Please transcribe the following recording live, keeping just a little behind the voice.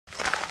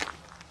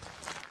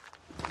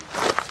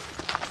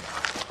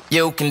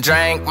You can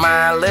drink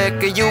my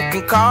liquor, you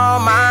can call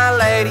my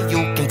lady,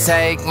 you can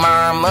take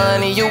my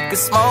money, you can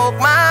smoke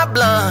my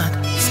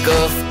blunt.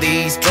 Scuff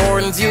these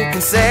Jordans, you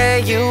can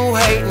say you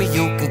hate me,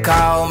 you can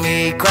call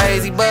me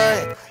crazy,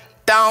 but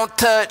don't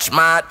touch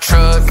my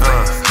truck.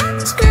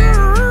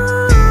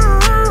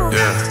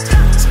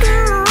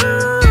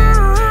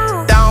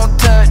 Don't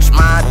touch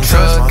my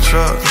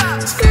truck.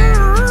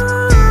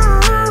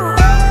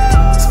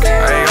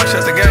 Hey, go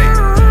shut the gate.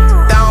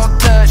 Don't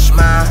touch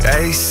my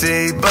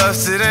AC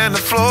busted and the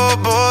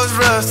floorboards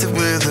rusted.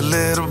 With a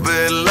little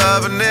bit of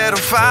love and it'll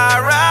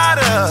fire right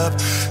up.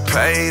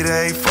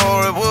 Payday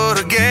for it,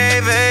 would've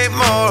gave 8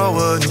 more. I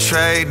wouldn't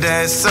trade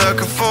that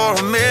sucker for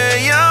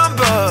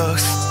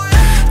 $1,000,000.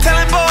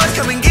 Telling boys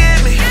come and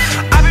get me,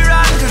 I be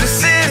riding through the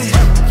city.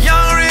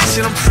 Young, rich,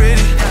 and I'm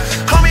pretty.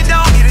 Homie,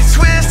 don't get it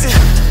twisted.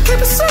 Keep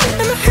it sweet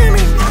in the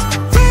Hemi.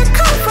 Red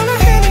coat full of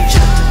Henny.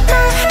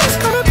 My head's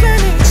gonna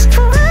plenty.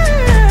 For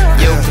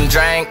real. You can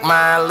drink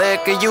my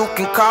liquor, you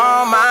can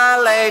call my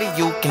lady,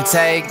 you can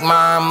take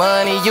my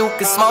money, you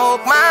can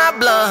smoke my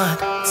blunt.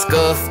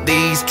 Scuff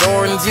these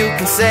Jordans, you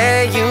can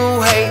say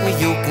you hate me,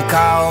 you can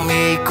call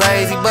me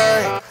crazy,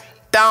 but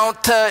don't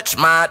touch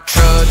my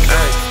truck.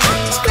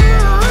 Hey.